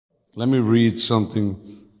Let me read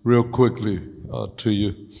something real quickly to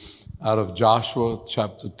you out of Joshua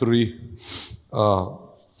chapter 3,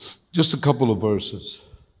 just a couple of verses.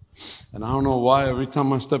 And I don't know why, every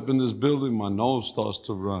time I step in this building, my nose starts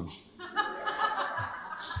to run.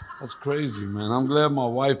 That's crazy, man. I'm glad my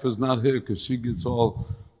wife is not here because she gets all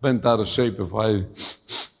bent out of shape if I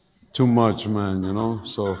too much, man, you know.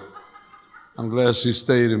 So I'm glad she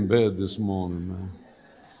stayed in bed this morning, man.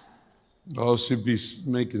 Oh, she'd be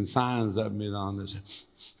making signs at me down there.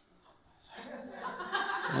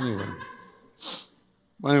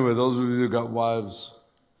 Anyway, those of you who got wives,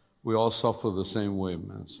 we all suffer the same way,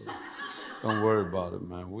 man. So don't worry about it,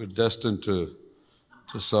 man. We're destined to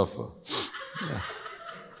suffer. Yeah.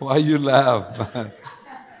 Why you laugh, man?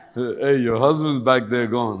 Hey, your husband's back there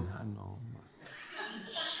going, I know, man.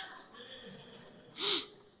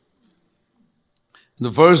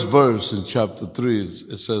 The first verse in chapter 3,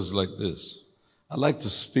 it says like this. I like to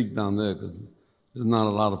speak down there because there's not a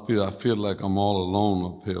lot of people. I feel like I'm all alone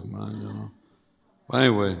up here, man, you know. But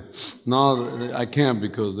anyway, no, I can't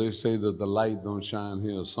because they say that the light don't shine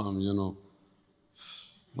here or something, you know.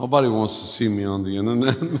 Nobody wants to see me on the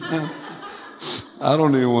internet, man. I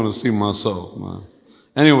don't even want to see myself, man.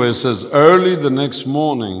 Anyway, it says, early the next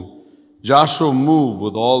morning, Joshua moved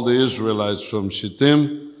with all the Israelites from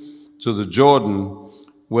Shittim to the Jordan,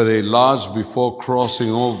 where they lodged before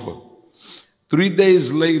crossing over. 3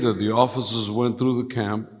 days later, the officers went through the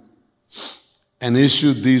camp and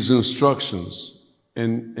issued these instructions.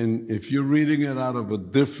 And if you're reading it out of a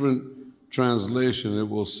different translation, it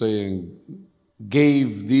will say, and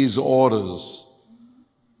gave these orders,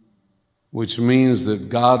 which means that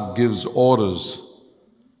God gives orders.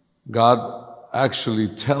 God actually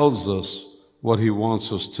tells us what He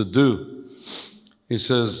wants us to do. He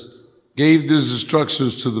says, gave these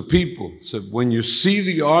instructions to the people. He said, when you see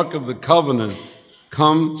the Ark of the Covenant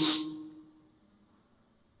come,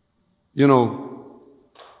 you know,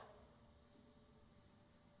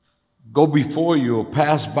 go before you or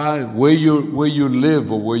pass by where you live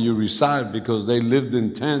or where you reside, because they lived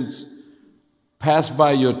in tents. Pass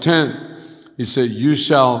by your tent. He said, you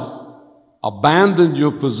shall abandon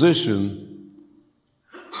your position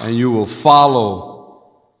and you will follow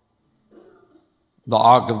the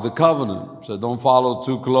Ark of the Covenant. So don't follow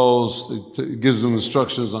too close. It gives them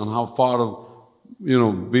instructions on how far to, you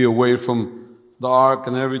know, be away from the Ark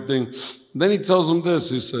and everything. Then he tells them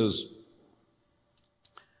this. He says,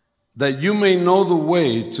 that you may know the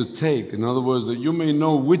way to take. In other words, that you may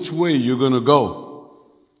know which way you're going to go.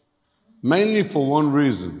 Mainly for one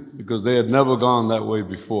reason, because they had never gone that way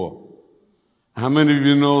before. How many of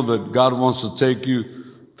you know that God wants to take you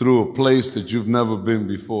through a place that you've never been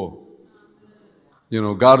before? You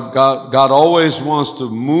know, God always wants to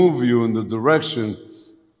move you in the direction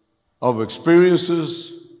of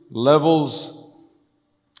experiences, levels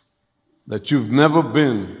that you've never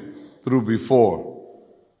been through before.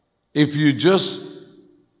 If you just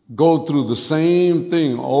go through the same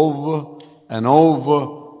thing over and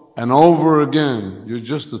over and over again, you're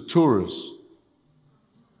just a tourist.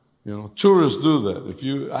 You know, tourists do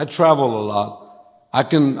that. I travel a lot. I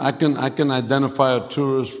can identify a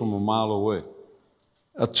tourist from a mile away.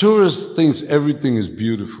 A tourist thinks everything is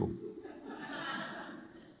beautiful.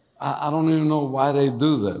 I don't even know why they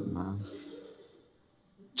do that, man.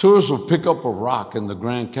 Tourists will pick up a rock in the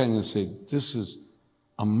Grand Canyon and say, this is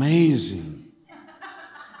amazing.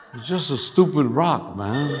 It's just a stupid rock,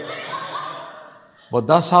 man. But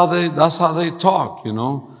that's how they talk, you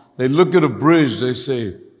know. They look at a bridge, they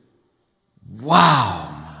say, wow,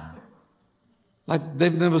 man. Like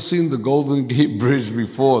they've never seen the Golden Gate Bridge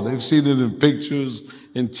before. They've seen it in pictures,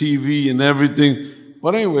 in TV and everything.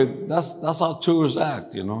 But anyway, that's how tourists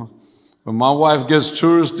act, you know. When my wife gets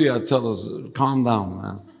touristy, I tell her, calm down,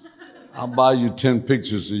 man. I'll buy you 10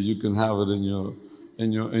 pictures so you can have it in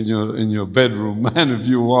your bedroom, man, if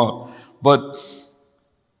you want. But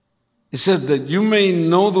it said that you may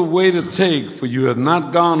know the way to take, for you have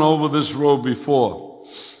not gone over this road before.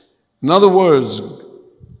 In other words,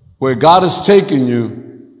 where God has taken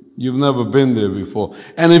you, you've never been there before.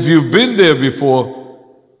 And if you've been there before,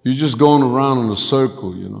 you're just going around in a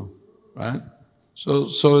circle, you know, right? So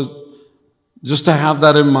just to have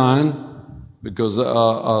that in mind, because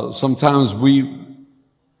sometimes we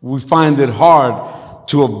find it hard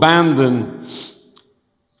to abandon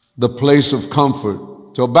the place of comfort,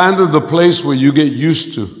 to abandon the place where you get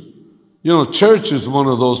used to. You know, church is one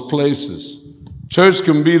of those places. Church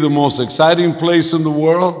can be the most exciting place in the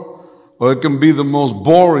world, or it can be the most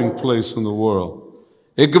boring place in the world.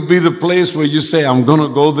 It could be the place where you say, I'm going to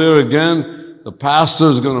go there again. The pastor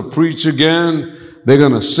is going to preach again. They're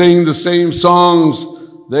going to sing the same songs.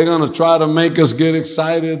 They're going to try to make us get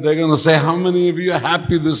excited. They're going to say, how many of you are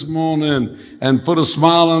happy this morning? And put a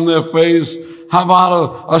smile on their face. How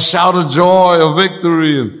about a shout of joy, a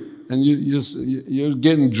victory? And you're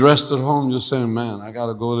getting dressed at home. You're saying, man, I got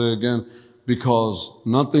to go there again because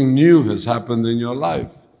nothing new has happened in your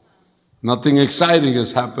life. Nothing exciting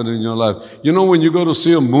has happened in your life. You know, when you go to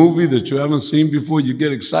see a movie that you haven't seen before, you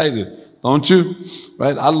get excited, don't you?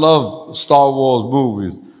 Right? I love Star Wars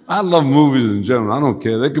movies. I love movies in general. I don't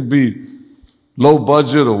care. They could be low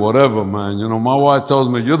budget or whatever, man. You know, my wife tells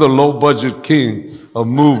me, you're the low budget king of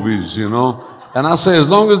movies, you know. And I say, as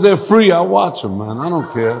long as they're free, I watch them, man. I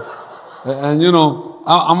don't care. And you know,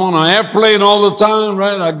 I'm on an airplane all the time,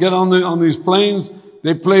 right? I get on these planes.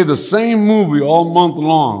 They play the same movie all month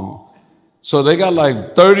long. So they got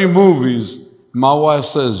like 30 movies. My wife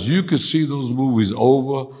says, you could see those movies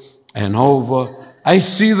over and over. I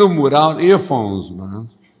see them without earphones, man.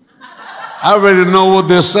 I already know what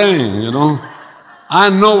they're saying, you know. I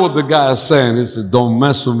know what the guy is saying. He said, don't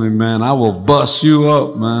mess with me, man. I will bust you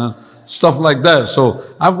up, man. Stuff like that. So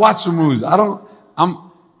I've watched the movies. I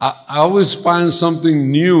always find something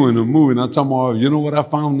new in a movie. And I tell my wife, you know what I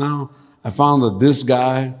found now? I found that this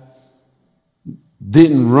guy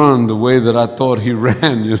didn't run the way that I thought he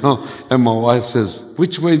ran, you know. And my wife says,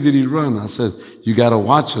 which way did he run? I said, you got to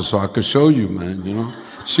watch it so I could show you, man, you know.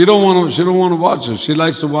 She don't want to watch it. She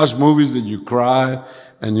likes to watch movies that you cry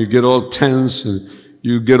and you get all tense and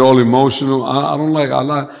you get all emotional.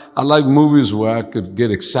 I like movies where I could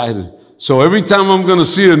get excited. So every time I'm going to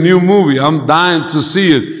see a new movie, I'm dying to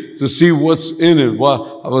see it, to see what's in it,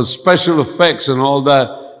 what special effects and all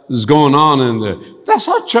that is going on in there. That's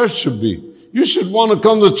how church should be. You should want to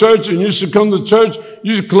come to church, and you should come to church.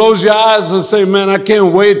 You should close your eyes and say, man, I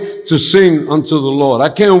can't wait to sing unto the Lord. I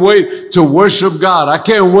can't wait to worship God. I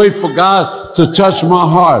can't wait for God to touch my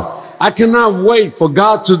heart. I cannot wait for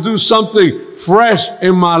God to do something fresh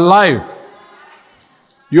in my life.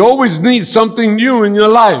 You always need something new in your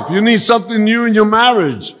life. You need something new in your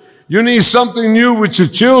marriage. You need something new with your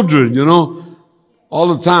children, you know.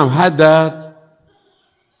 All the time. Hi, Dad.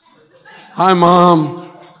 Hi, Mom.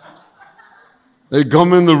 They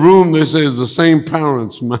come in the room, they say it's the same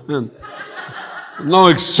parents, man. No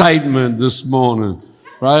excitement this morning,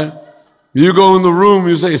 right? You go in the room,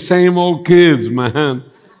 you say, same old kids, man.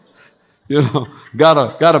 You know,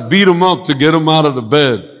 gotta beat them up to get them out of the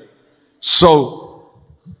bed. So,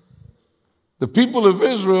 the people of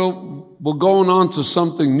Israel were going on to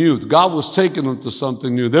something new. God was taking them to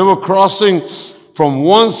something new. They were crossing from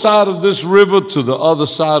one side of this river to the other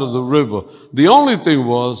side of the river. The only thing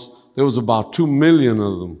was, there was about 2 million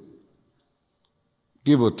of them,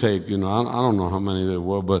 give or take, you know. I don't know how many there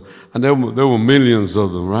were, but there were millions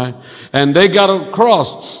of them, right? And they got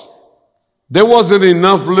across. There wasn't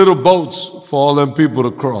enough little boats for all them people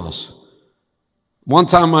to cross. One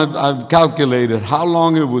time I calculated how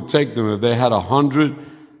long it would take them if they had 100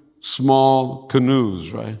 small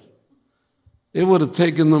canoes, right? It would have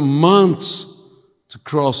taken them months to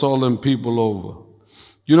cross all them people over.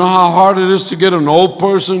 You know how hard it is to get an old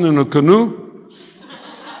person in a canoe?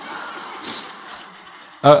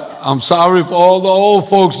 I'm sorry for all the old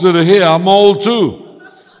folks that are here. I'm old too.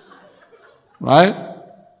 Right?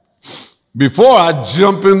 Before, I'd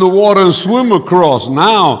jump in the water and swim across.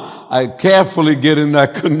 Now, I carefully get in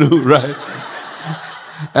that canoe, right?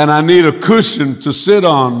 And I need a cushion to sit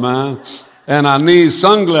on, man. And I need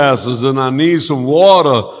sunglasses and I need some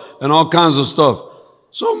water and all kinds of stuff.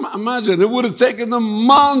 So imagine, it would have taken them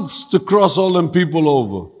months to cross all them people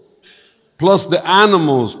over. Plus the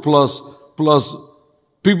animals, plus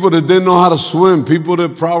people that didn't know how to swim, people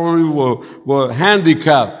that probably were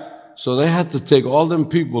handicapped. So they had to take all them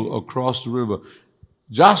people across the river.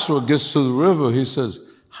 Joshua gets to the river, he says,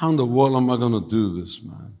 how in the world am I going to do this,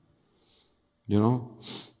 man? You know?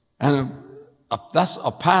 And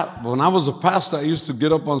when I was a pastor, I used to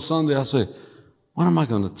get up on Sunday, I say, what am I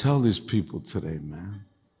going to tell these people today, man?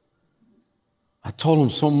 I told them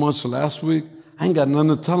so much last week. I ain't got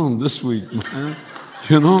nothing to tell them this week, man.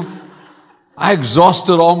 You know? I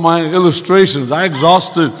exhausted all my illustrations. I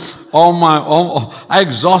exhausted I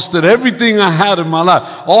exhausted everything I had in my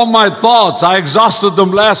life. All my thoughts, I exhausted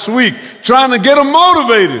them last week trying to get them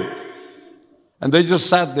motivated. And they just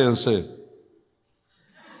sat there and said,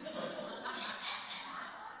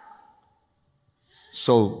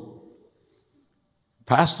 so,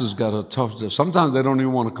 pastors got a tough job. Sometimes they don't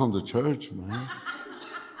even want to come to church, man.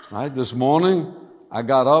 Right? This morning, I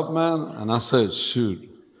got up, man, and I said, shoot,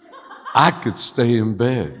 I could stay in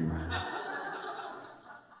bed, man.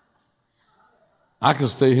 I could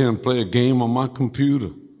stay here and play a game on my computer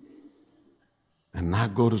and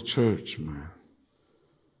not go to church, man.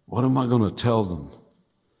 What am I going to tell them?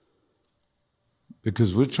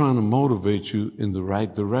 Because we're trying to motivate you in the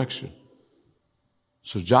right direction.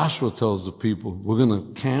 So Joshua tells the people, we're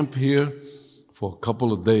going to camp here for a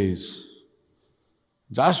couple of days.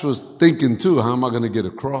 Joshua's thinking too, how am I going to get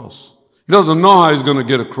across? He doesn't know how he's going to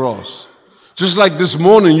get across. Just like this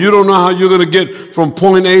morning, you don't know how you're going to get from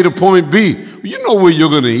point A to point B. You know where you're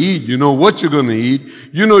going to eat. You know what you're going to eat.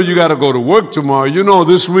 You know you got to go to work tomorrow. You know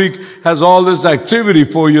this week has all this activity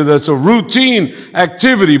for you that's a routine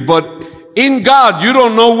activity. But in God, you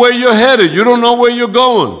don't know where you're headed. You don't know where you're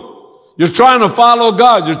going. You're trying to follow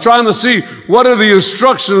God. You're trying to see what are the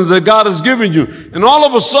instructions that God has given you. And all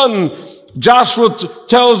of a sudden, Joshua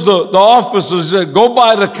tells the officers that go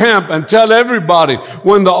by the camp and tell everybody,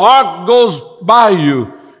 when the ark goes by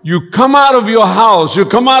you, you come out of your house, you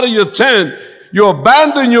come out of your tent, you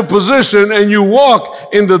abandon your position and you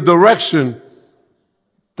walk in the direction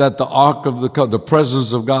that the ark of the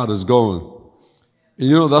presence of God is going. And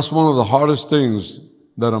you know, that's one of the hardest things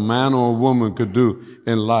that a man or a woman could do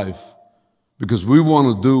in life. Because we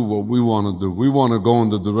want to do what we want to do. We want to go in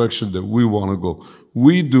the direction that we want to go.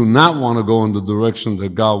 We do not want to go in the direction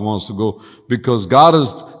that God wants to go, because God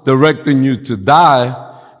is directing you to die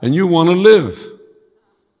and you want to live.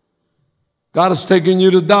 God is taking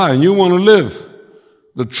you to die and you want to live.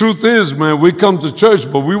 The truth is, man, we come to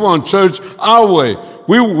church, but we want church our way.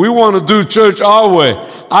 We want to do church our way.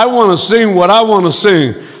 I want to sing what I want to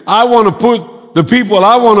sing. I want to put the people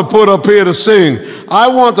I want to put up here to sing. I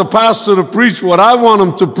want the pastor to preach what I want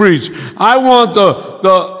him to preach. I want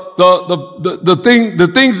the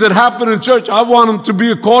things that happen in church, I want them to be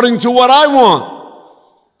according to what I want.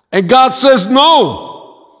 And God says no.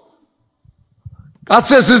 God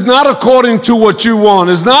says it's not according to what you want.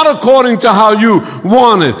 It's not according to how you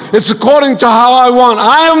want it. It's according to how I want.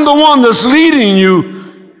 I am the one that's leading you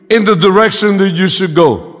in the direction that you should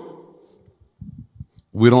go.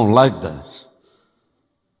 We don't like that.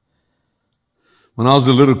 When I was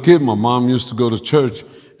a little kid, my mom used to go to church,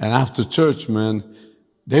 and after church, man,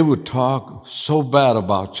 they would talk so bad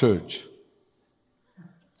about church.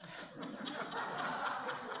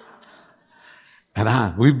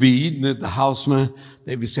 And we'd be eating at the house, man.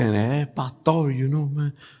 They'd be saying, hey, pastor, you know,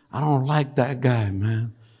 man, I don't like that guy,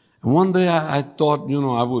 man. And one day I thought, you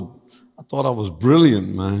know, I thought I was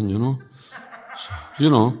brilliant, man, you know. So, you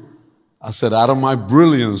know, I said, out of my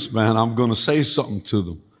brilliance, man, I'm going to say something to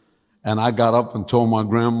them. And I got up and told my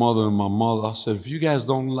grandmother and my mother, I said, if you guys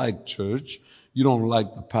don't like church, you don't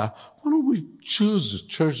like the pastor, why don't we choose a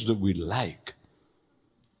church that we like?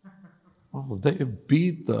 Oh, they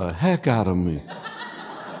beat the heck out of me.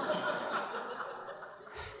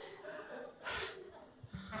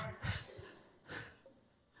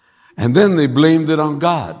 And then they blamed it on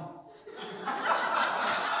God.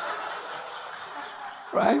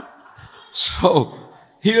 Right? So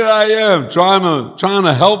here I am trying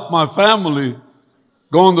to help my family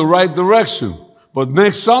go in the right direction. But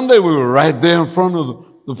next Sunday we were right there in front of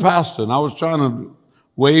the pastor, and I was trying to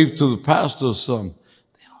wave to the pastor or something.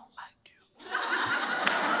 They don't like you.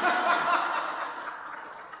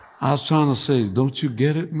 I was trying to say, don't you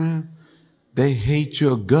get it, man? They hate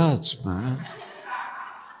your guts, man.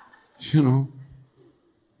 You know,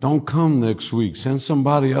 don't come next week. Send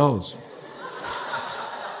somebody else.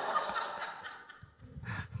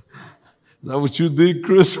 Is that what you did,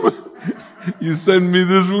 Chris? You sent me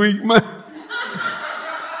this week, man?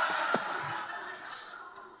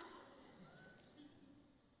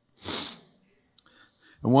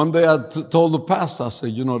 And one day I told the pastor, I said,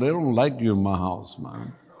 you know, they don't like you in my house,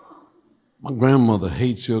 man. My grandmother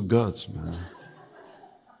hates your guts, man.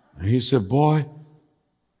 And he said, boy,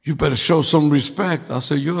 you better show some respect. I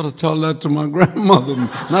said, you ought to tell that to my grandmother,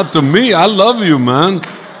 not to me. I love you, man.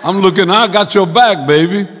 I'm looking, I got your back,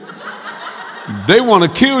 baby. They want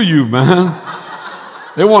to kill you, man.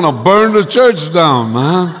 They want to burn the church down,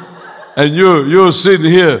 man. And you're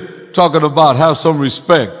sitting here talking about have some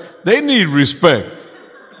respect. They need respect.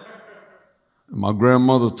 And my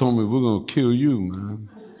grandmother told me, we're going to kill you, man,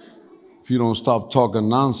 if you don't stop talking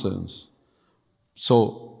nonsense.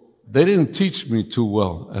 So they didn't teach me too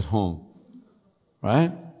well at home,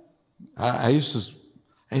 right? I used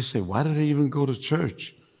to say, why do they even go to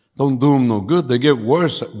church? Don't do them no good. They get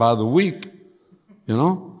worse by the week, you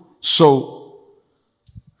know? So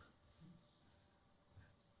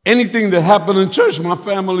anything that happened in church, my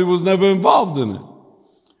family was never involved in it.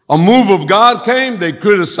 A move of God came, they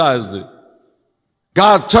criticized it.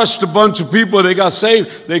 God touched a bunch of people, they got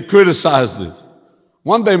saved, they criticized it.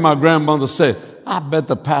 One day my grandmother said, I bet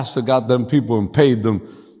the pastor got them people and paid them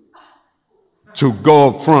to go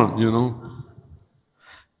up front, you know.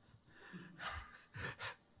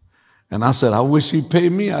 And I said, I wish he'd pay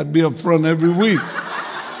me. I'd be up front every week.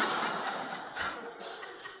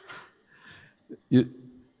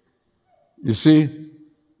 You see,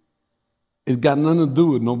 it got nothing to do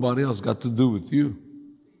with nobody else. It got to do with you.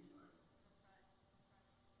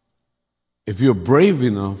 If you're brave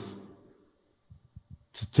enough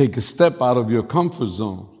to take a step out of your comfort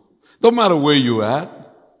zone, don't matter where you're at.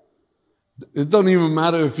 It don't even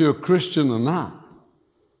matter if you're a Christian or not.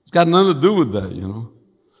 It's got nothing to do with that, you know.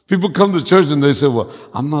 People come to church and they say, well,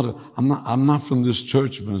 I'm not from this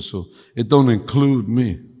church, man, so it don't include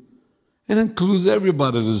me. It includes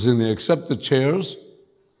everybody that's in there except the chairs.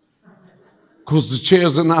 Because the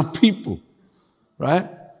chairs are not people, right?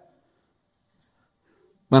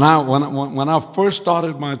 When I first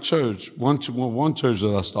started my church, one church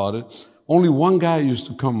that I started, only one guy used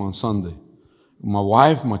to come on Sunday. My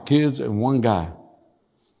wife, my kids, and one guy.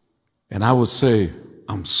 And I would say,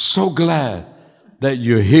 I'm so glad that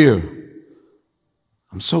you're here.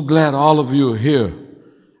 I'm so glad all of you are here.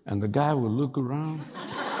 And the guy would look around.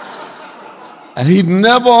 And he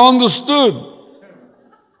never understood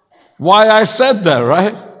why I said that,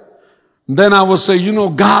 right? And then I would say, you know,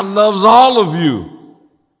 God loves all of you.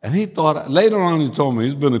 And he thought, later on he told me,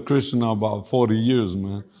 he's been a Christian now about 40 years,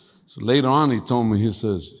 man. So later on he told me, he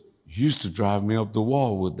says, you used to drive me up the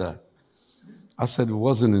wall with that. I said, it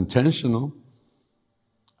wasn't intentional.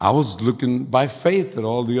 I was looking by faith at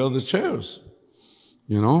all the other chairs,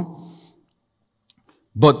 you know.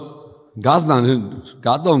 But God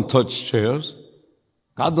don't touch chairs.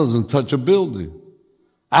 God doesn't touch a building.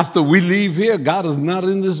 After we leave here, God is not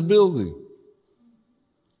in this building.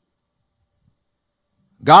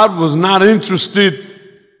 God was not interested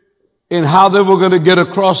in how they were going to get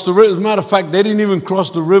across the river. As a matter of fact, they didn't even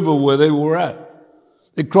cross the river where they were at.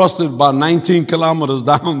 They crossed it about 19 kilometers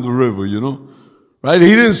down the river, you know. Right? He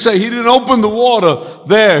didn't open the water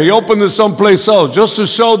there. He opened it someplace else just to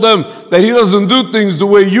show them that he doesn't do things the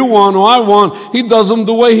way you want or I want. He does them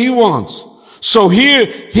the way he wants. So here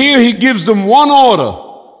he gives them one order.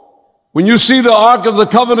 When you see the Ark of the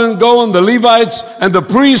Covenant going, the Levites and the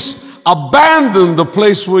priests abandon the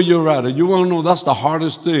place where you're at. And you want to know that's the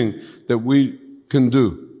hardest thing that we can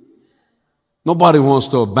do. Nobody wants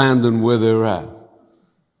to abandon where they're at.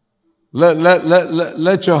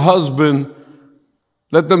 Let your husband,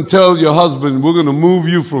 let them tell your husband, we're going to move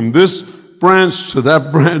you from this branch to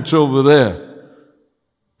that branch over there.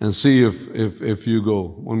 And see if you go.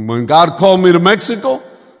 When God called me to Mexico,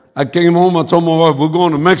 I came home, I told my wife, we're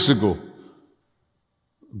going to Mexico.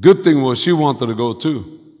 Good thing was she wanted to go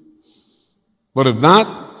too. But if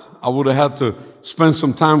not, I would have had to spend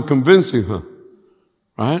some time convincing her,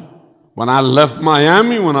 right? When I left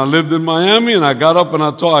Miami, when I lived in Miami, and I got up and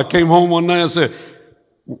I came home one night and said,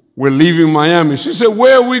 we're leaving Miami. She said,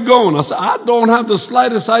 where are we going? I said, I don't have the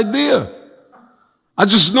slightest idea. I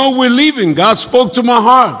just know we're leaving. God spoke to my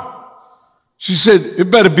heart. She said, it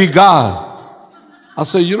better be God. I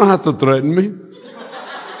said, you don't have to threaten me.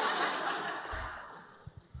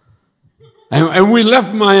 And we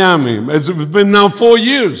left Miami. It's been now 4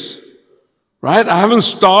 years, right? I haven't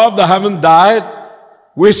starved. I haven't died.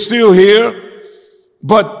 We're still here.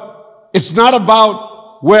 But it's not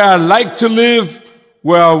about where I like to live,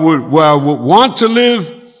 where I would want to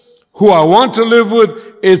live, who I want to live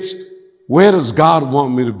with. It's where does God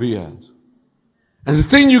want me to be at? And the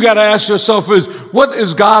thing you got to ask yourself is, what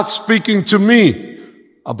is God speaking to me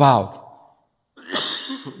about?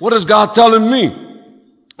 What is God telling me?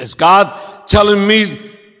 Is God telling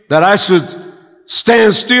me that I should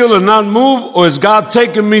stand still and not move, or is God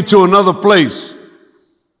taking me to another place?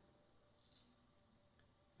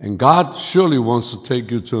 And God surely wants to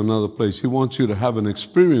take you to another place. He wants you to have an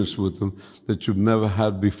experience with Him that you've never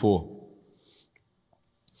had before.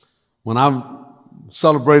 When I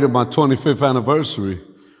celebrated my 25th anniversary,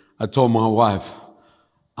 I told my wife,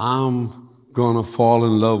 I'm going to fall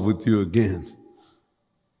in love with you again.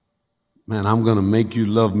 Man, I'm going to make you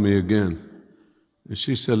love me again. And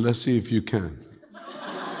she said, let's see if you can.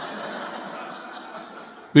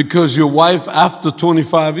 Because your wife, after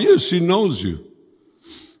 25 years, she knows you.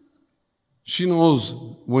 She knows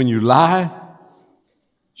when you lie.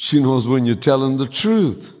 She knows when you're telling the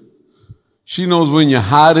truth. She knows when you're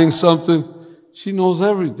hiding something. She knows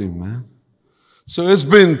everything, man. So it's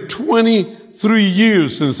been 23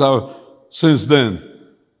 years since then.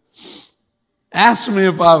 Ask me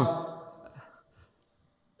if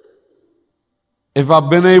I've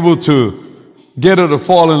been able to get her to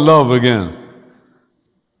fall in love again.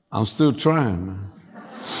 I'm still trying, man.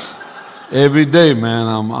 Every day, man,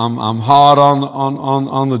 I'm hard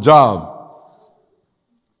on the job.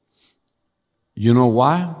 You know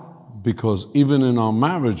why? Because even in our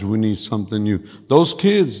marriage, we need something new. Those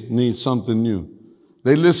kids need something new.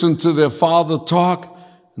 They listen to their father talk,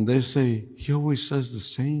 and they say, he always says the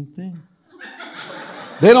same thing.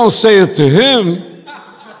 They don't say it to him.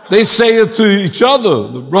 They say it to each other,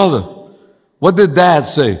 the brother. What did dad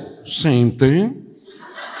say? Same thing.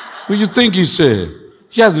 What do you think he said?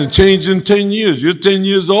 He hasn't changed in 10 years. You're 10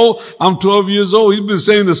 years old. I'm 12 years old. He's been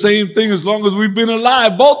saying the same thing as long as we've been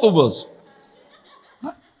alive, both of us.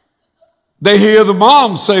 They hear the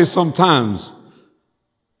mom say sometimes.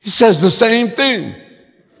 He says the same thing.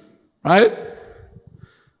 Right?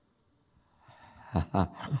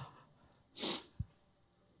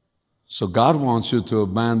 So God wants you to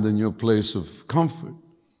abandon your place of comfort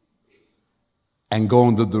and go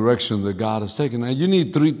in the direction that God has taken. Now, you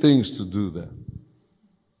need 3 things to do that.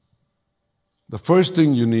 The first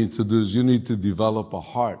thing you need to do is you need to develop a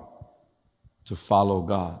heart to follow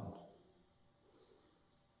God.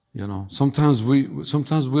 You know, sometimes we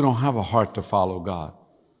don't have a heart to follow God.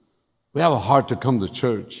 We have a heart to come to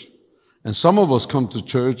church. And some of us come to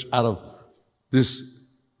church out of this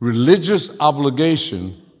religious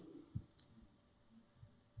obligation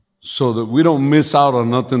so that we don't miss out on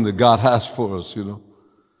nothing that God has for us, you know.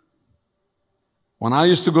 When I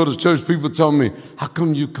used to go to church, people tell me, how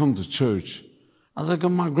come you come to church? I was like,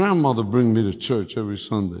 my grandmother bring me to church every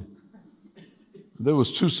Sunday. There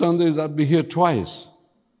was 2 Sundays, I'd be here twice.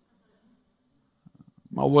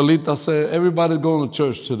 My abuelita said, everybody's going to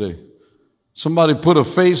church today. Somebody put a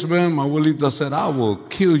face, man. My abuelita said, I will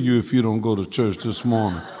kill you if you don't go to church this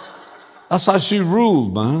morning. That's how she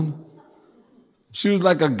ruled, man. She was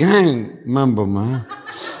like a gang member, man.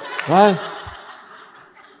 Right?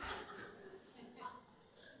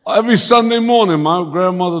 Every Sunday morning, my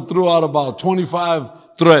grandmother threw out about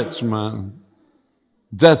 25 threats, man.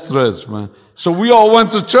 Death threats, man. So we all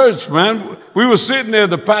went to church, man. We were sitting there.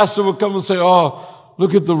 The pastor would come and say, oh,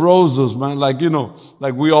 look at the Rosas, man. Like, you know,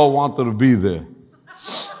 like we all wanted to be there.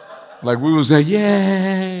 Like we would say,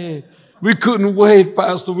 yay. We couldn't wait,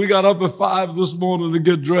 Pastor. We got up at 5 this morning to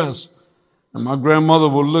get dressed. And my grandmother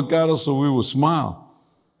would look at us so we would smile.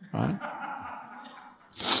 Right?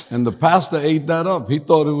 And the pastor ate that up. He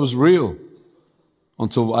thought it was real.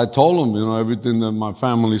 Until I told him, you know, everything that my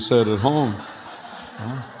family said at home.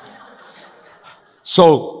 Right?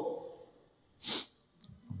 So,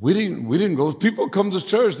 we didn't go. People come to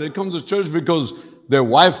church. They come to church because their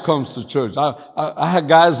wife comes to church. I had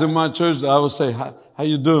guys in my church that I would say, how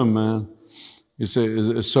you doing, man? He said,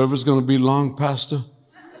 is service going to be long, Pastor?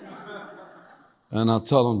 And I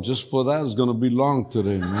tell them, just for that, it's going to be long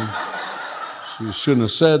today, man. You shouldn't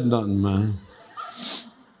have said nothing, man.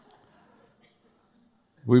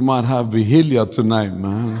 We might have vigilia tonight,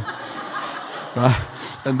 man. Right?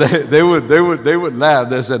 And they would laugh.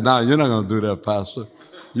 They said, no, you're not going to do that, Pastor.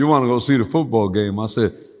 You want to go see the football game. I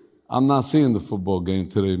said, I'm not seeing the football game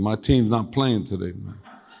today. My team's not playing today, man.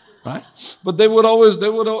 Right? But there was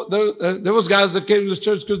guys that came to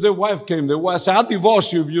church because their wife came. Their wife said, I'll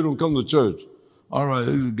divorce you if you don't come to church. All right,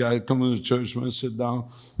 this guy coming to church, man, sit down.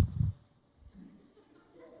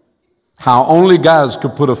 How only guys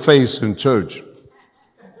could put a face in church.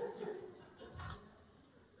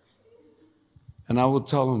 And I would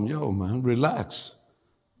tell him, yo, man, relax.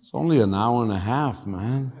 It's only an hour and a half,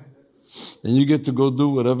 man. And you get to go do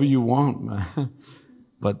whatever you want, man.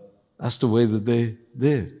 But that's the way that they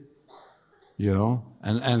did, you know.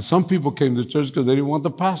 And some people came to church because they didn't want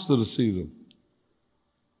the pastor to see them.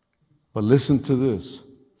 But listen to this.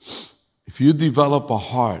 If you develop a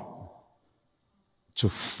heart to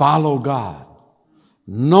follow God,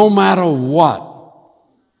 no matter what,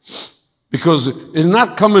 because it's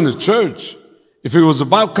not coming to church. If it was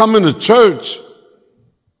about coming to church,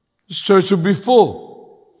 this church would be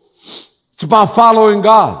full. It's about following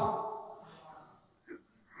God.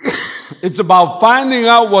 It's about finding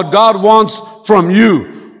out what God wants from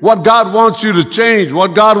you. What God wants you to change,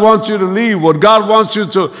 what God wants you to leave, what God wants you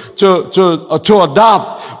to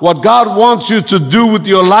adopt, what God wants you to do with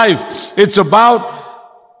your life. It's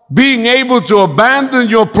about being able to abandon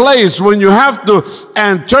your place when you have to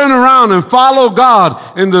and turn around and follow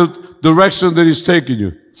God in the direction that He's taking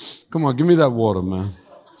you. Come on, give me that water, man.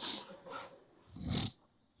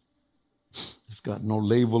 It's got no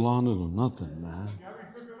label on it or nothing, man.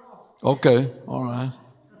 Okay, all right.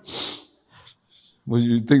 Well,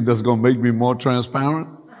 you think that's going to make me more transparent?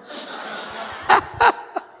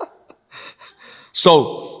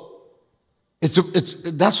 So,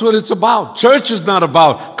 that's what it's about. Church is not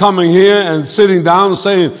about coming here and sitting down and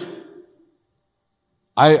saying,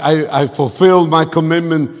 I fulfilled my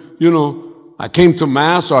commitment, you know, I came to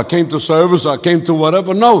Mass, or I came to service, or I came to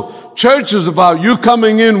whatever. No, church is about you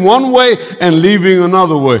coming in one way and leaving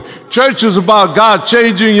another way. Church is about God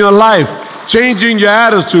changing your life, changing your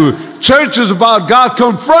attitude. Church is about God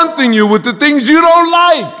confronting you with the things you don't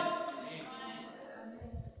like.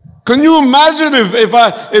 Can you imagine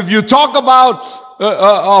if you talk about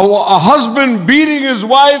a husband beating his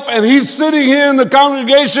wife, and he's sitting here in the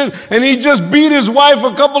congregation and he just beat his wife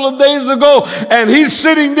a couple of days ago, and he's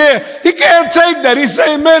sitting there. He can't take that. He's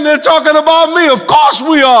saying, man, they're talking about me. Of course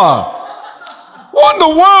we are. What in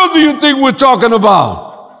the world do you think we're talking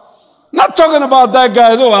about? Not talking about that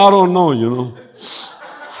guy though. I don't know, you know.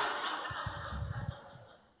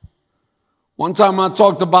 One time I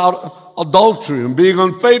talked about adultery and being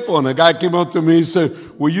unfaithful, and a guy came up to me, he said,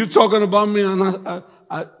 were you talking about me? And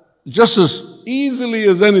I just as easily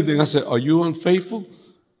as anything, I said, are you unfaithful?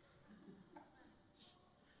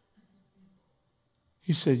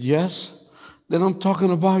 He said, yes. Then I'm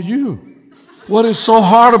talking about you. What is so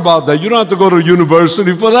hard about that? You don't have to go to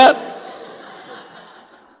university for that.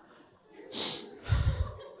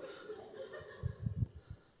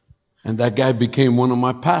 And that guy became one of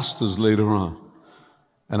my pastors later on.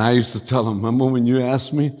 And I used to tell him, remember when you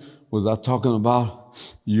asked me, was I talking about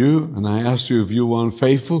you? And I asked you if you were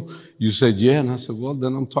unfaithful. You said, yeah. And I said, well,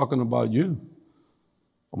 then I'm talking about you.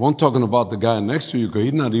 I wasn't talking about the guy next to you because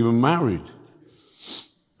he's not even married.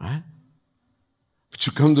 Right? But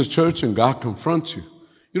you come to church and God confronts you.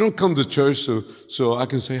 You don't come to church so I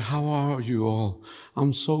can say, how are you all?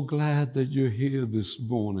 I'm so glad that you're here this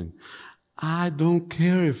morning. I don't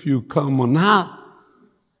care if you come or not.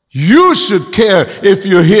 You should care if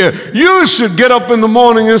you're here. You should get up in the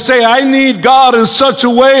morning and say, I need God in such a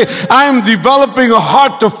way. I am developing a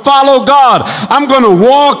heart to follow God. I'm going to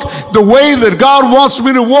walk the way that God wants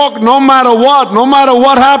me to walk no matter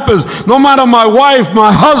what happens, no matter my wife,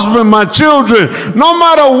 my husband, my children, no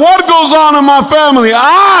matter what goes on in my family.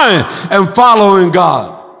 I am following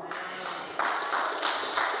God.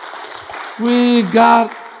 We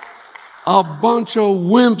got a bunch of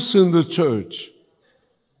wimps in the church.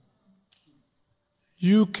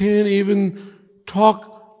 You can't even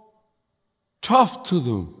talk tough to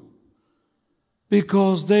them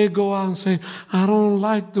because they go out and say, I don't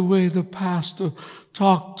like the way the pastor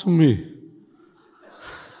talked to me.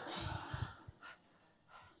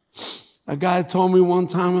 A guy told me one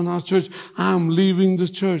time in our church, I'm leaving the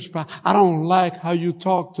church, but I don't like how you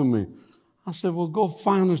talk to me. I said, well, go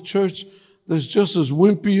find a church that's just as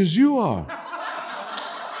wimpy as you are.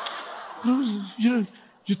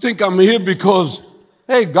 You think I'm here because,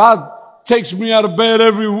 hey, God takes me out of bed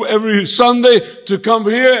every Sunday to come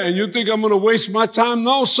here, and you think I'm going to waste my time?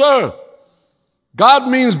 No, sir. God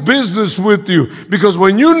means business with you, because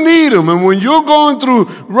when you need Him and when you're going through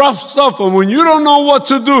rough stuff and when you don't know what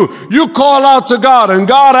to do, you call out to God and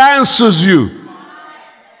God answers you.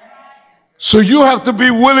 So you have to be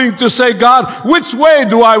willing to say, God, which way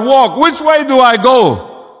do I walk? Which way do I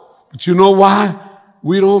go? But you know why?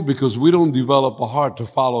 Because we don't develop a heart to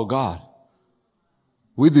follow God.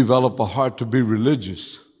 We develop a heart to be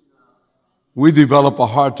religious. We develop a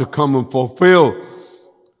heart to come and fulfill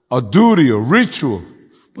a duty, a ritual.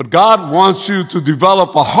 But God wants you to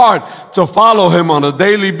develop a heart to follow Him on a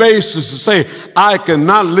daily basis, to say, I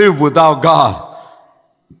cannot live without God.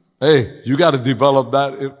 Hey, you got to develop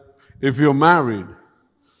that. If you're married,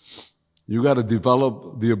 you got to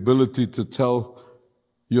develop the ability to tell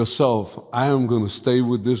yourself, I am going to stay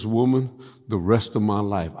with this woman the rest of my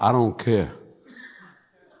life. I don't care.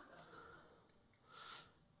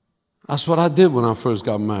 That's what I did when I first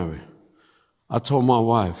got married. I told my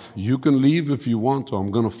wife, you can leave if you want to. I'm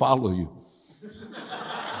going to follow you.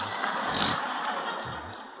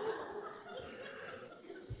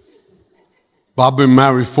 But I've been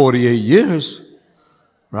married 48 years.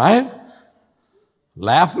 Right?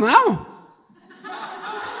 Laugh now.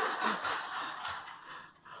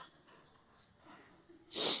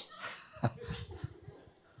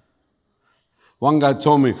 One guy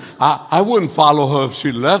told me, I wouldn't follow her if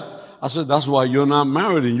she left. I said, that's why you're not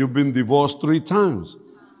married and you've been divorced 3 times.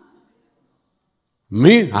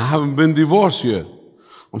 Me, I haven't been divorced yet.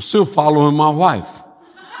 I'm still following my wife.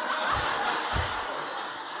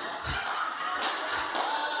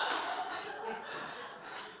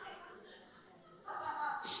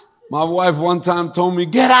 My wife one time told me,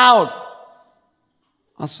 get out.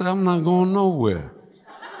 I said, I'm not going nowhere.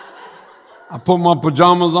 I put my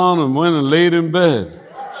pajamas on and went and laid in bed.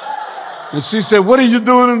 And she said, what are you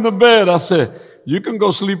doing in the bed? I said, you can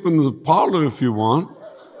go sleep in the parlor if you want.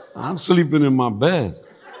 I'm sleeping in my bed.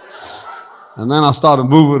 And then I started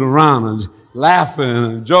moving around and laughing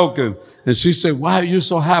and joking. And she said, why are you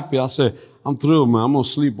so happy? I said, I'm thrilled, man. I'm going to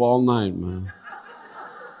sleep all night, man.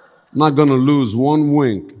 I'm not going to lose one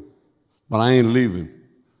wink, but I ain't leaving.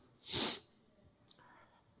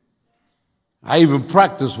 I even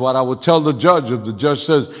practiced what I would tell the judge. If the judge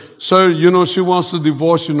says, sir, you know she wants to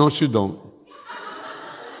divorce you. No, she don't.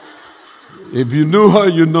 If you knew her,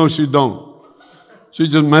 you know she don't. She's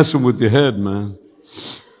just messing with your head, man.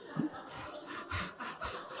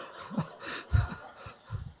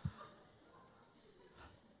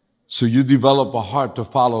 So you develop a heart to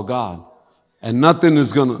follow God. And nothing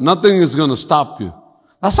is gonna stop you.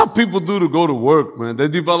 That's how people do to go to work, man. They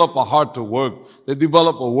develop a heart to work. They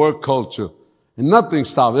develop a work culture. And nothing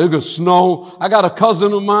stops. It could snow. I got a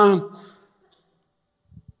cousin of mine.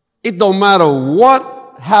 It don't matter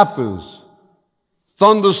what happens.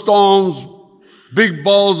 Thunderstorms, big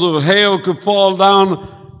balls of hail could fall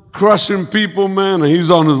down, crushing people, man, and he's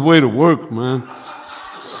on his way to work, man.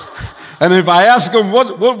 And if I ask him,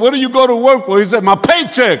 what do you go to work for? He said, my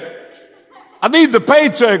paycheck. I need the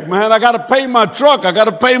paycheck, man. I got to pay my truck. I got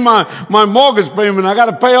to pay my mortgage payment. I got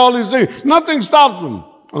to pay all these things. Nothing stops him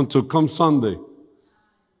until come Sunday.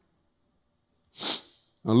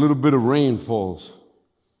 A little bit of rain falls.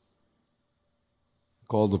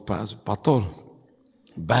 Call the pastor. Pastor,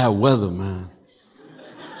 bad weather, man.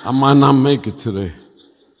 I might not make it today.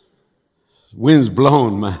 Wind's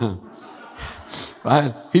blowing, man.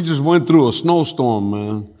 Right? He just went through a snowstorm,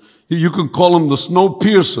 man. You can call him the snow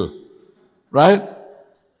piercer. Right?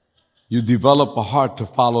 You develop a heart to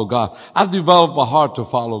follow God. I've developed a heart to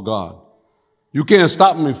follow God. You can't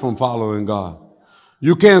stop me from following God.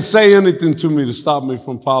 You can't say anything to me to stop me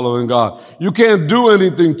from following God. You can't do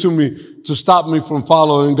anything to me to stop me from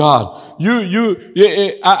following God.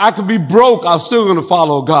 I could be broke, I'm still going to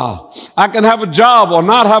follow God. I can have a job or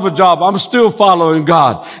not have a job, I'm still following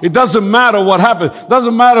God. It doesn't matter what happens.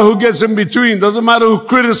 Doesn't matter who gets in between. Doesn't matter who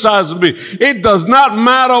criticizes me. It does not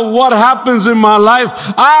matter what happens in my life.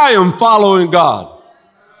 I am following God.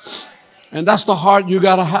 And that's the heart you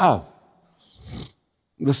got to have.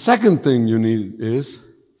 The second thing you need is,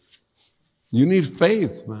 you need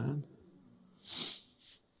faith, man.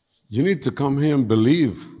 You need to come here and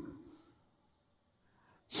believe.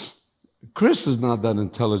 Chris is not that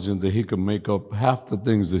intelligent that he can make up half the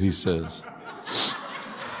things that he says.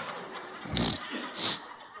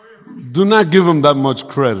 Do not give him that much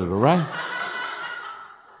credit, all right?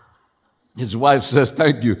 His wife says,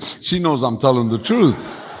 thank you. She knows I'm telling the truth.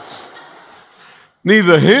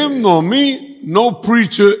 Neither him nor me, no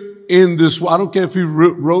preacher in this world. I don't care if he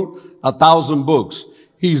wrote 1,000 books.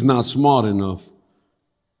 He's not smart enough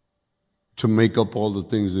to make up all the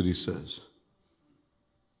things that he says.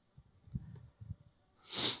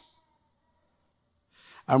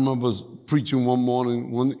 I remember preaching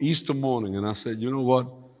one Easter morning, and I said, you know what?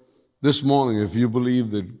 This morning, if you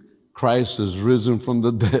believe that Christ is risen from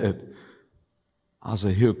the dead, I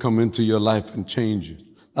said, he'll come into your life and change you.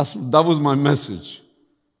 That was my message.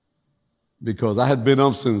 Because I had been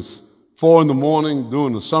up since 4 a.m.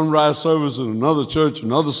 doing a sunrise service in another church,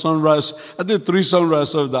 another sunrise. I did 3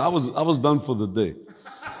 sunrise services. I was done for the day.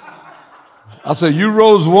 I said, you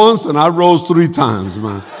rose once and I rose 3 times,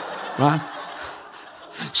 man. Right?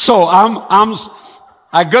 So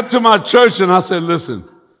I got to my church and I said, listen,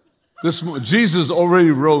 Jesus already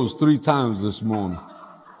rose 3 times this morning.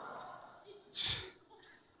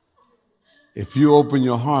 If you open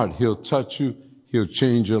your heart, he'll touch you. He'll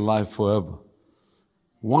change your life forever.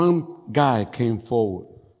 One guy came forward.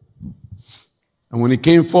 And when he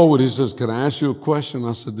came forward, he says, can I ask you a question?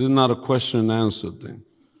 I said, this is not a question and answer thing.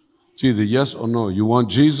 It's either yes or no. You want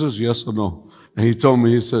Jesus? Yes or no? And he told me,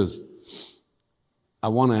 he says, I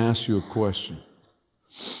want to ask you a question.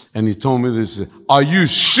 And he told me this, are you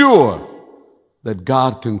sure that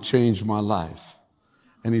God can change my life?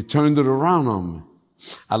 And he turned it around on me.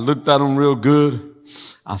 I looked at him real good.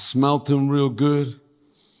 I smelt him real good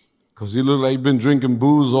because he looked like he'd been drinking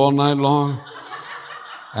booze all night long.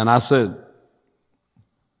 And I said,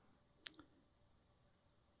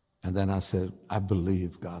 I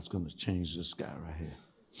believe God's going to change this guy right here.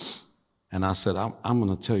 And I said, I'm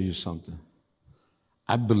going to tell you something.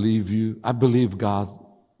 I believe you. I believe God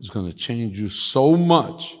is going to change you so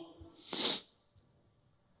much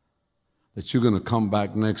that you're going to come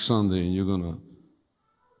back next Sunday and you're going to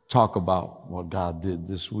talk about what God did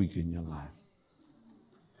this week in your life.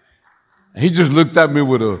 And he just looked at me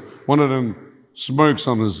with one of them smirks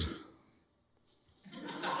on his.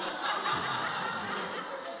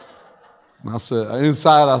 And I said,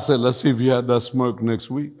 inside, I said, let's see if you had that smirk next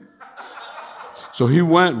week. So he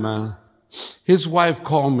went, man. His wife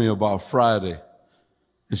called me about Friday.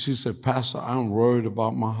 And she said, Pastor, I'm worried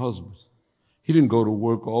about my husband. He didn't go to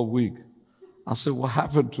work all week. I said, what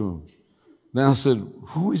happened to him? Then I said,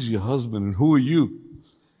 who is your husband and who are you?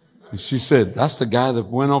 And she said, that's the guy that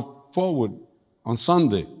went off forward on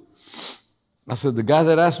Sunday. I said, the guy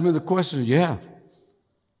that asked me the question? Yeah.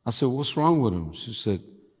 I said, what's wrong with him? She said,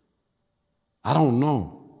 I don't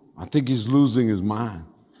know. I think he's losing his mind.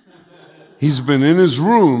 He's been in his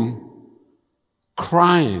room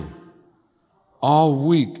crying all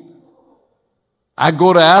week. I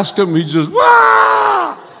go to ask him, he just, wah!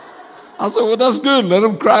 I said, well, that's good. Let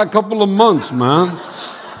him cry a couple of months, man.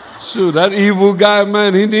 Shoot, that evil guy,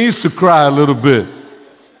 man, he needs to cry a little bit.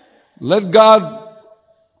 Let God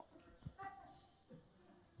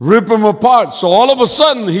rip him apart. So all of a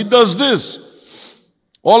sudden, he does this.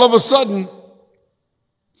 All of a sudden,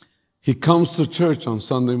 he comes to church on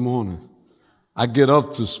Sunday morning. I get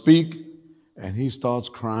up to speak, and he starts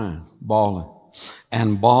crying, bawling,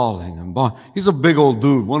 and bawling, and bawling. He's a big old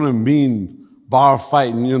dude, one of them mean bar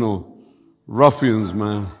fighting, ruffians,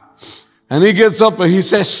 man. And he gets up and he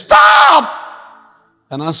says, stop!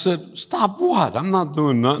 And I said, stop what? I'm not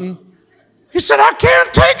doing nothing. He said, I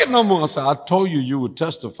can't take it no more. I said, I told you you would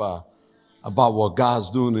testify about what God's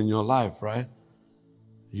doing in your life, right?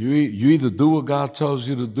 You either do what God tells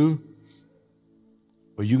you to do,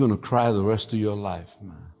 or you're going to cry the rest of your life,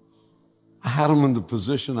 man. I had him in the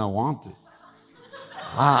position I wanted.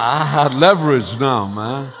 I had leverage now,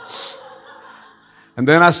 man. And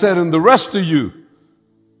then I said, and the rest of you,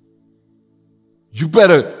 you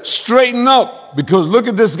better straighten up, because look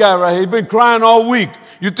at this guy right here. He's been crying all week.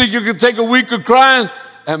 You think you can take a week of crying?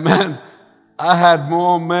 And man, I had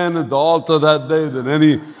more men at the altar that day than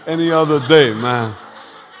any other day, man.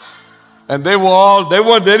 And they didn't want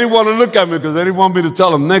to look at me because they didn't want me to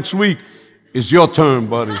tell them, next week is your turn,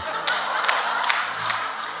 buddy.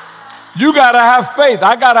 You got to have faith.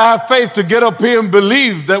 I got to have faith to get up here and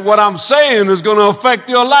believe that what I'm saying is going to affect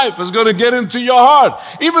your life. It's going to get into your heart.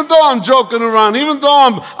 Even though I'm joking around, even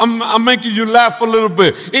though I'm making you laugh a little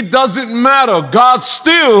bit, it doesn't matter. God's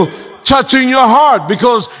still touching your heart,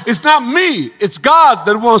 because it's not me. It's God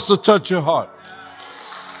that wants to touch your heart.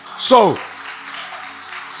 So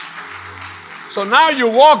now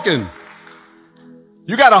you're walking.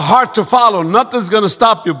 You got a heart to follow. Nothing's going to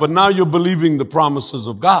stop you, but now you're believing the promises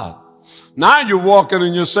of God. Now you're walking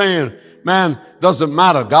and you're saying, man, doesn't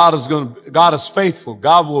matter. God is faithful.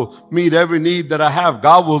 God will meet every need that I have.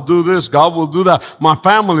 God will do this. God will do that. My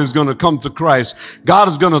family is going to come to Christ. God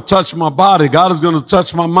is going to touch my body. God is going to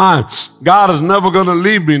touch my mind. God is never going to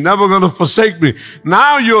leave me, never going to forsake me.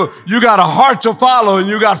 Now you got a heart to follow, and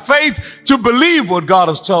you got faith to believe what God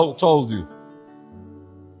has told you.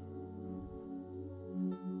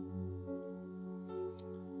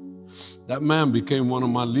 That man became one of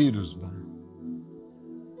my leaders, man.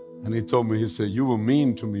 And he told me, he said, you were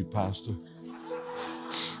mean to me, Pastor.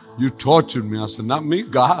 You tortured me. I said, not me,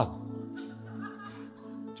 God.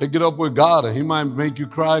 Take it up with God, and he might make you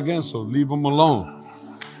cry again, so leave him alone.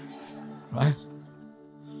 Right?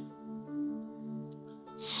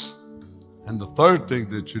 And the third thing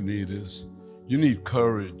that you need is, you need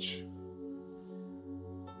courage.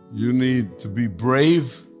 You need to be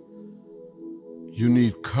brave. You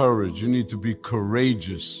need courage. You need to be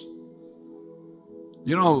courageous.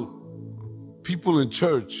 People in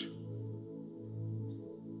church,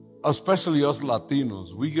 especially us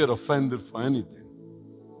Latinos, we get offended for anything.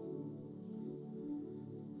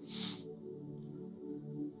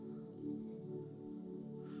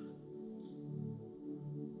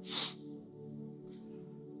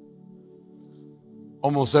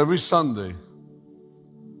 Almost every Sunday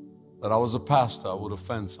that I was a pastor, I would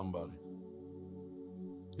offend somebody.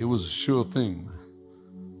 It was a sure thing.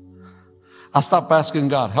 I stopped asking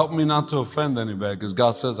God, help me not to offend anybody, because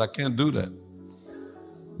God says I can't do that.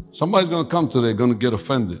 Somebody's going to come today, going to get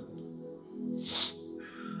offended.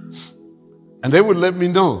 And they would let me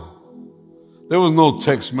know. There was no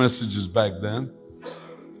text messages back then.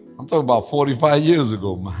 I'm talking about 45 years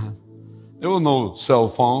ago, man. There were no cell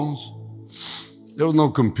phones. There was no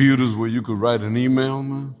computers where you could write an email,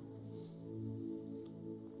 man.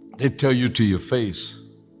 They'd tell you to your face,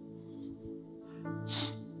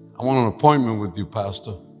 I want an appointment with you,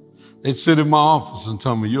 Pastor. They'd sit in my office and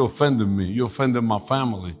tell me, you offended me. You offended my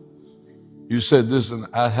family. You said this, and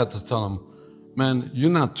I had to tell them, man,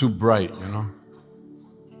 you're not too bright, I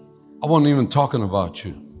wasn't even talking about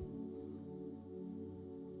you.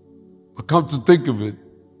 But come to think of it,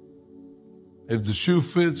 if the shoe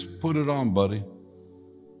fits, put it on, buddy.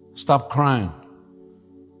 Stop crying.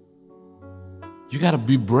 You got to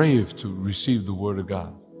be brave to receive the word of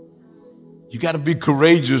God. You got to be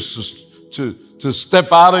courageous to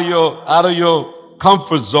step out of your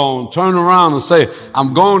comfort zone, turn around and say,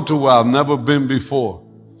 I'm going to where I've never been before.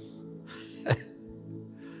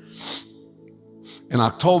 In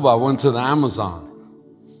October, I went to the Amazon.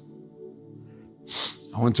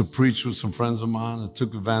 I went to preach with some friends of mine. I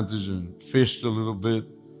took advantage and fished a little bit,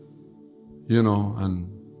 and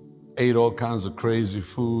ate all kinds of crazy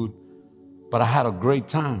food. But I had a great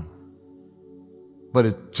time.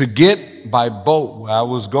 But to get by boat where I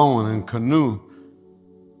was going in canoe,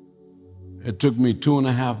 it took me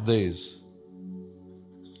 2.5 days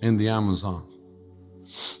in the Amazon.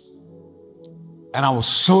 And I was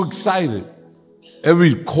so excited.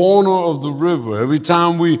 Every corner of the river, every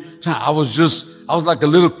time I was like a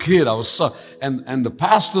little kid. And the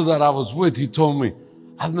pastor that I was with, he told me,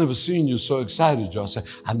 I've never seen you so excited, Joe. I said,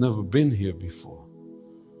 I've never been here before.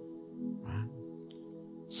 Right?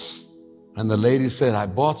 And the lady said, I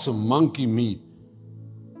bought some monkey meat.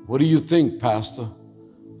 What do you think, Pastor?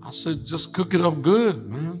 I said, just cook it up good,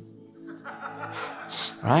 man.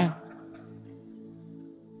 Right?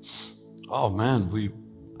 Oh, man,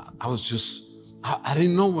 I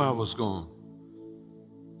didn't know where I was going.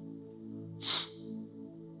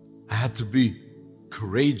 I had to be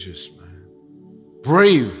courageous, man.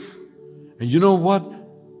 Brave. And you know what?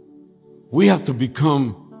 We have to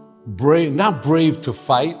become brave, not brave to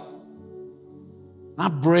fight,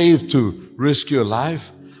 not brave to risk your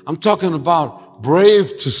life. I'm talking about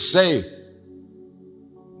brave to say,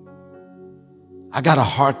 I got a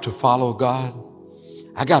heart to follow God.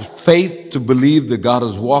 I got faith to believe that God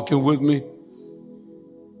is walking with me.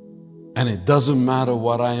 And it doesn't matter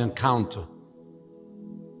what I encounter.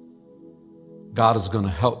 God is going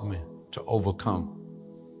to help me to overcome.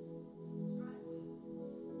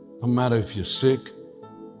 Don't matter if you're sick.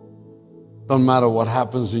 Don't matter what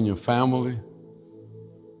happens in your family.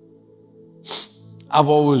 I've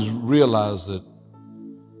always realized that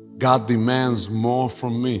God demands more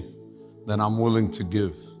from me than I'm willing to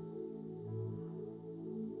give.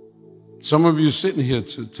 Some of you sitting here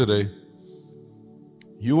today,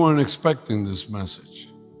 you weren't expecting this message.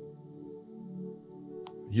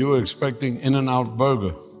 You were expecting In-N-Out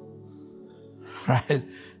Burger, right?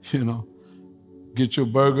 Get your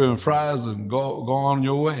burger and fries and go on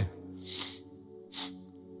your way.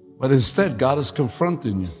 But instead, God is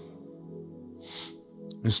confronting you.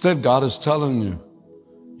 Instead, God is telling you,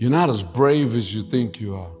 you're not as brave as you think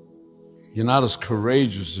you are. You're not as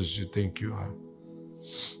courageous as you think you are.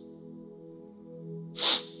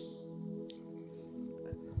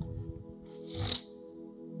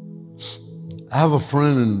 I have a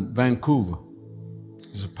friend in Vancouver.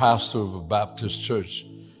 He's a pastor of a Baptist church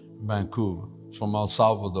in Vancouver, from El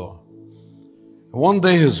Salvador. And one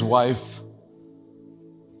day his wife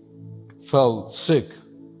fell sick.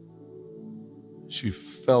 She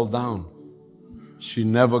fell down. She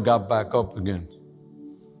never got back up again.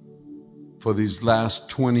 For these last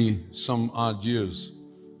 20 some odd years,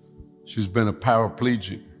 she's been a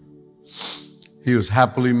paraplegic. He was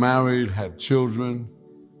happily married, had children.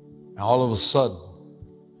 And all of a sudden,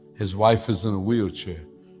 his wife is in a wheelchair.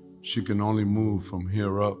 She can only move from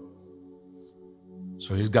here up.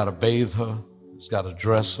 So he's got to bathe her. He's got to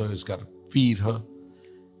dress her. He's got to feed her.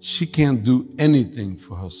 She can't do anything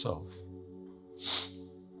for herself.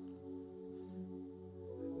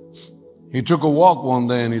 He took a walk one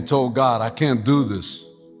day and he told God, I can't do this.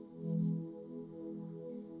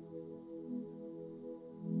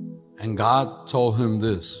 And God told him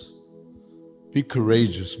this. Be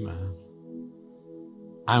courageous, man.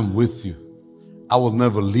 I'm with you. I will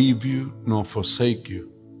never leave you nor forsake you.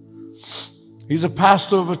 He's a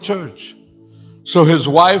pastor of a church. So his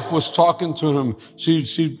wife was talking to him.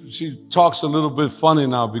 She talks a little bit funny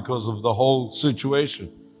now because of the whole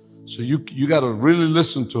situation. So you got to really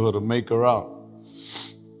listen to her to make her out.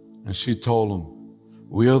 And she told him,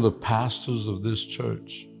 we are the pastors of this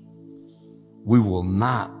church. We will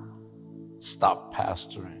not stop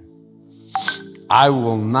pastoring. I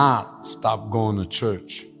will not stop going to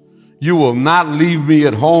church. You will not leave me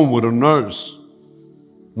at home with a nurse.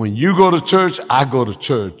 When you go to church, I go to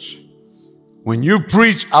church. When you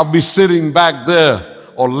preach, I'll be sitting back there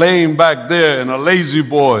or laying back there in a lazy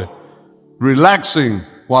boy, relaxing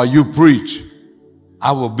while you preach.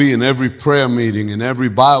 I will be in every prayer meeting, in every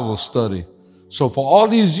Bible study. So for all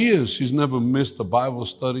these years, she's never missed a Bible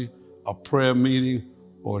study, a prayer meeting,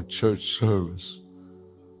 or a church service.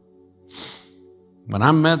 When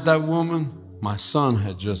I met that woman, my son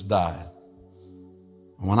had just died.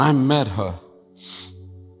 When I met her,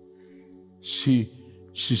 she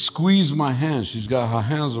squeezed my hand. Her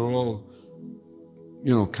hands are all,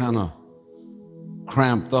 kind of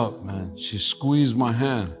cramped up, man. She squeezed my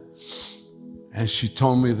hand and she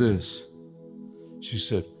told me this. She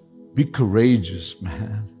said, be courageous,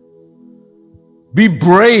 man. Be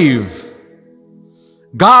brave.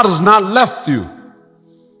 God has not left you.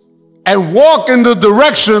 And walk in the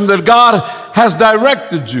direction that God has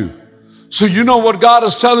directed you. So you know what God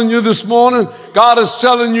is telling you this morning? God is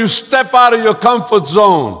telling you, step out of your comfort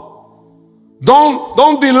zone.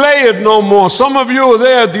 Don't delay it no more. Some of you are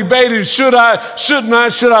there debating, should I, shouldn't I,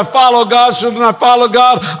 should I follow God, shouldn't I follow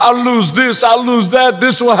God? I'll lose this, I'll lose that,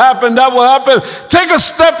 this will happen, that will happen. Take a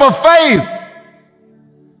step of faith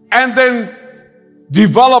and then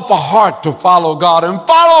develop a heart to follow God and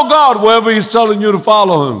follow God wherever He's telling you to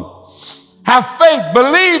follow Him. Have faith,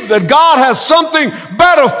 believe that God has something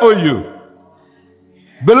better for you.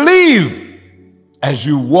 Believe as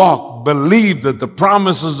you walk, believe that the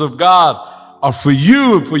promises of God are for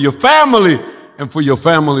you and for your family and for your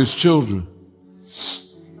family's children.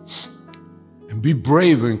 And be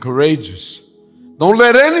brave and courageous. Don't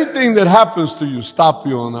let anything that happens to you stop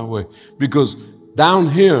you on that way. Because down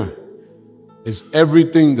here is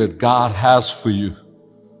everything that God has for you.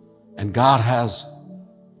 And God has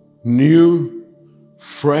new,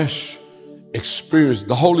 fresh experience.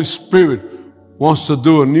 The Holy Spirit wants to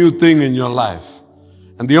do a new thing in your life.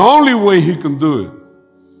 And the only way He can do it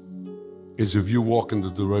is if you walk in the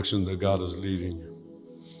direction that God is leading you.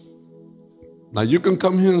 Now you can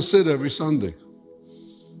come here and sit every Sunday.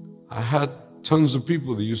 I had tons of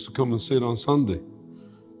people that used to come and sit on Sunday.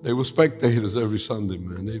 They were spectators every Sunday,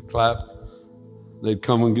 man. They'd clap. They'd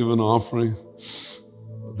come and give an offering.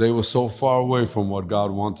 They were so far away from what God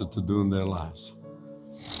wanted to do in their lives.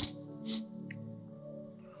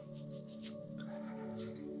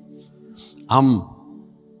 I'm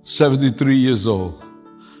 73 years old.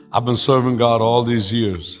 I've been serving God all these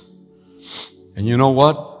years. And you know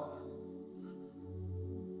what?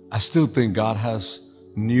 I still think God has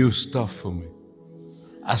new stuff for me.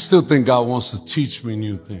 I still think God wants to teach me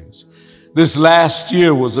new things. This last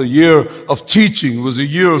year was a year of teaching, was a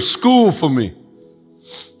year of school for me.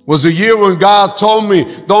 Was a year when God told me,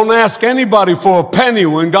 don't ask anybody for a penny.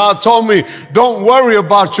 When God told me, don't worry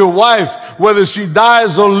about your wife, whether she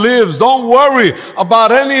dies or lives. Don't worry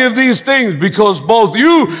about any of these things because both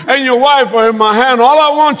you and your wife are in my hand. All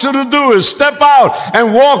I want you to do is step out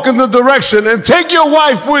and walk in the direction and take your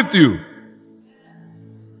wife with you.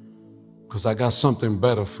 Because I got something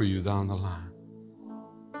better for you down the line.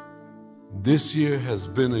 This year has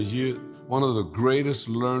been a year, one of the greatest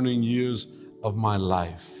learning years of my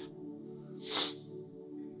life.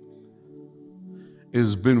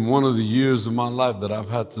 It's been one of the years of my life that I've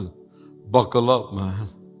had to buckle up, man,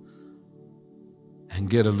 and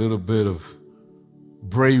get a little bit of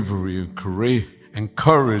bravery and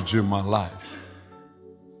courage in my life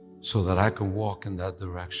so that I can walk in that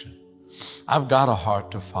direction. I've got a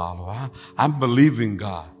heart to follow. I'm believing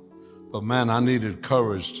God, but man, I needed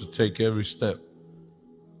courage to take every step.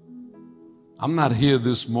 I'm not here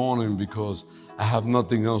this morning because I have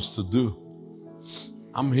nothing else to do.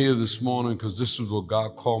 I'm here this morning because this is what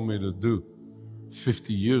God called me to do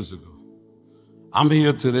 50 years ago. I'm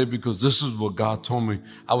here today because this is what God told me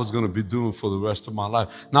I was going to be doing for the rest of my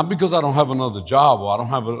life. Not because I don't have another job or I don't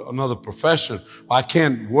have another profession or I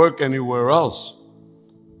can't work anywhere else.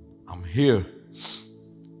 I'm here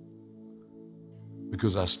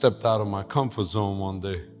because I stepped out of my comfort zone one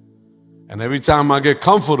day. And every time I get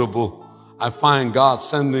comfortable, I find God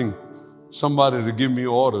sending somebody to give me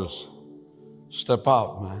orders. Step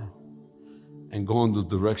out, man, and go in the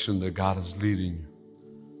direction that God is leading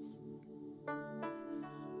you.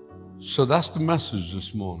 So that's the message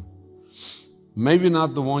this morning. Maybe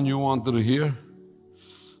not the one you wanted to hear,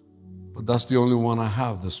 but that's the only one I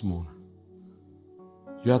have this morning.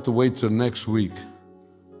 You have to wait till next week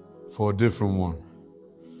for a different one.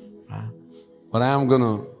 But I'm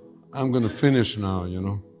gonna finish now, you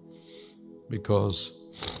know, because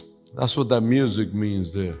that's what that music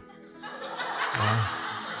means there.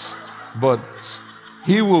 But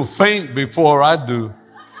he will faint before I do.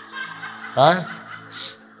 Right?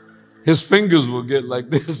 His fingers will get like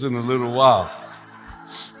this in a little while.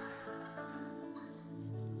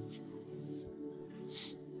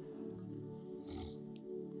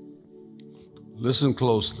 Listen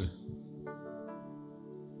closely.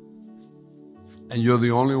 And you're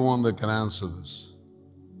the only one that can answer this.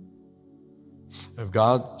 If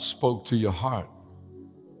God spoke to your heart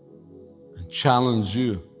and challenged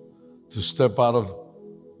you to step out of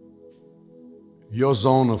your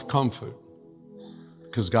zone of comfort,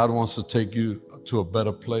 because God wants to take you to a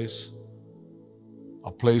better place,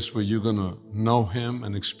 a place where you're going to know Him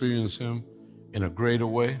and experience Him in a greater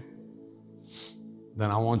way,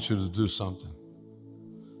 then I want you to do something.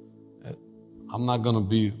 I'm not going to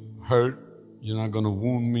be hurt. You're not going to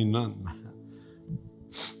wound me none.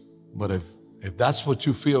 But if that's what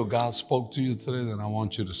you feel God spoke to you today, then I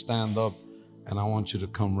want you to stand up and I want you to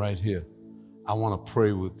come right here. I want to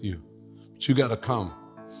pray with you. But you got to come.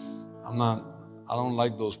 I don't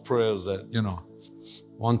like those prayers that,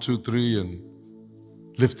 1, 2, 3, and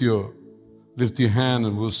lift your hand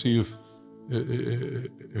and we'll see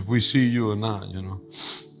if we see you or not,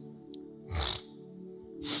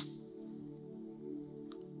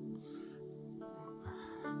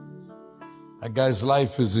 That guy's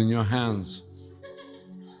life is in your hands.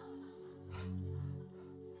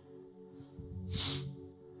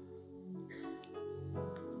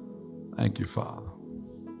 Thank you, Father.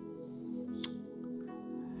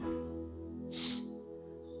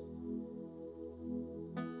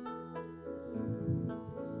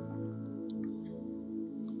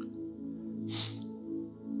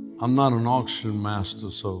 I'm not an auction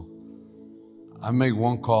master, so I make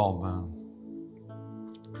one call, man.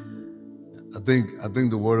 I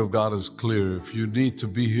think the Word of God is clear. If you need to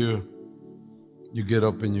be here, you get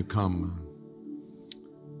up and you come, man.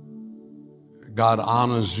 God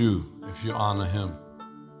honors you if you honor Him.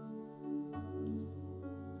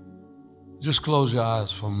 Just close your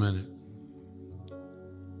eyes for a minute.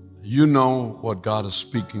 You know what God is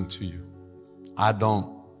speaking to you. I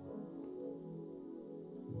don't.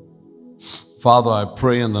 Father, I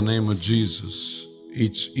pray in the name of Jesus,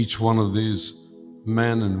 each one of these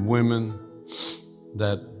men and women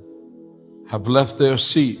that have left their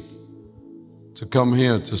seat to come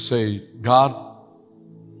here to say, God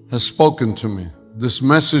has spoken to me. This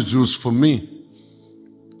message was for me.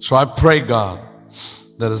 So I pray, God,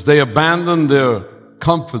 that as they abandon their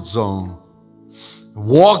comfort zone,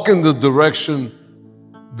 walk in the direction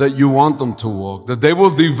that you want them to walk, that they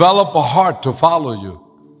will develop a heart to follow you.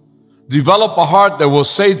 Develop a heart that will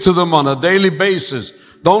say to them on a daily basis,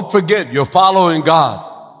 don't forget you're following God.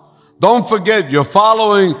 Don't forget you're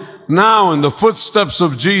following now in the footsteps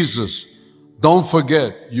of Jesus. Don't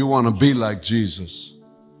forget you want to be like Jesus.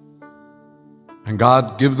 And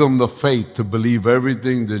God, give them the faith to believe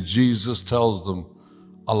everything that Jesus tells them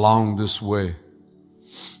along this way.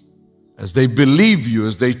 As they believe you,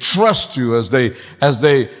 as they trust you, as they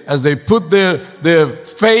put their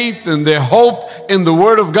faith and their hope in the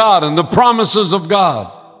Word of God and the promises of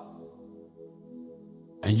God.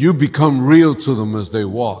 And you become real to them as they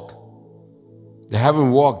walk. They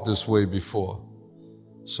haven't walked this way before.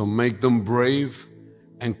 So make them brave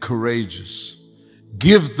and courageous.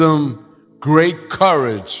 Give them great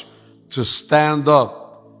courage to stand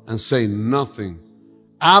up and say nothing.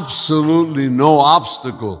 Absolutely no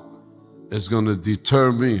obstacle is going to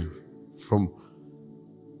deter me from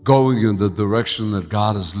going in the direction that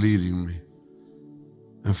God is leading me.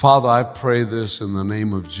 And Father, I pray this in the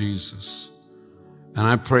name of Jesus. And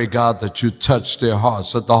I pray, God, that you touch their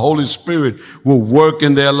hearts, that the Holy Spirit will work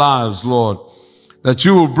in their lives, Lord. That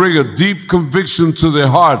you will bring a deep conviction to their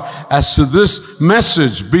heart as to this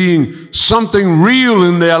message being something real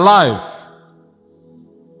in their life.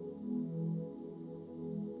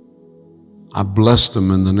 I bless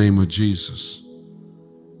them in the name of Jesus.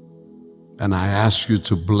 And I ask you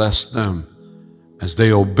to bless them as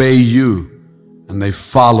they obey you and they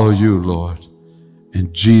follow you, Lord.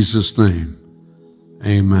 In Jesus' name,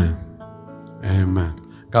 amen. Amen.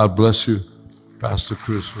 God bless you, Pastor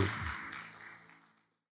Chris.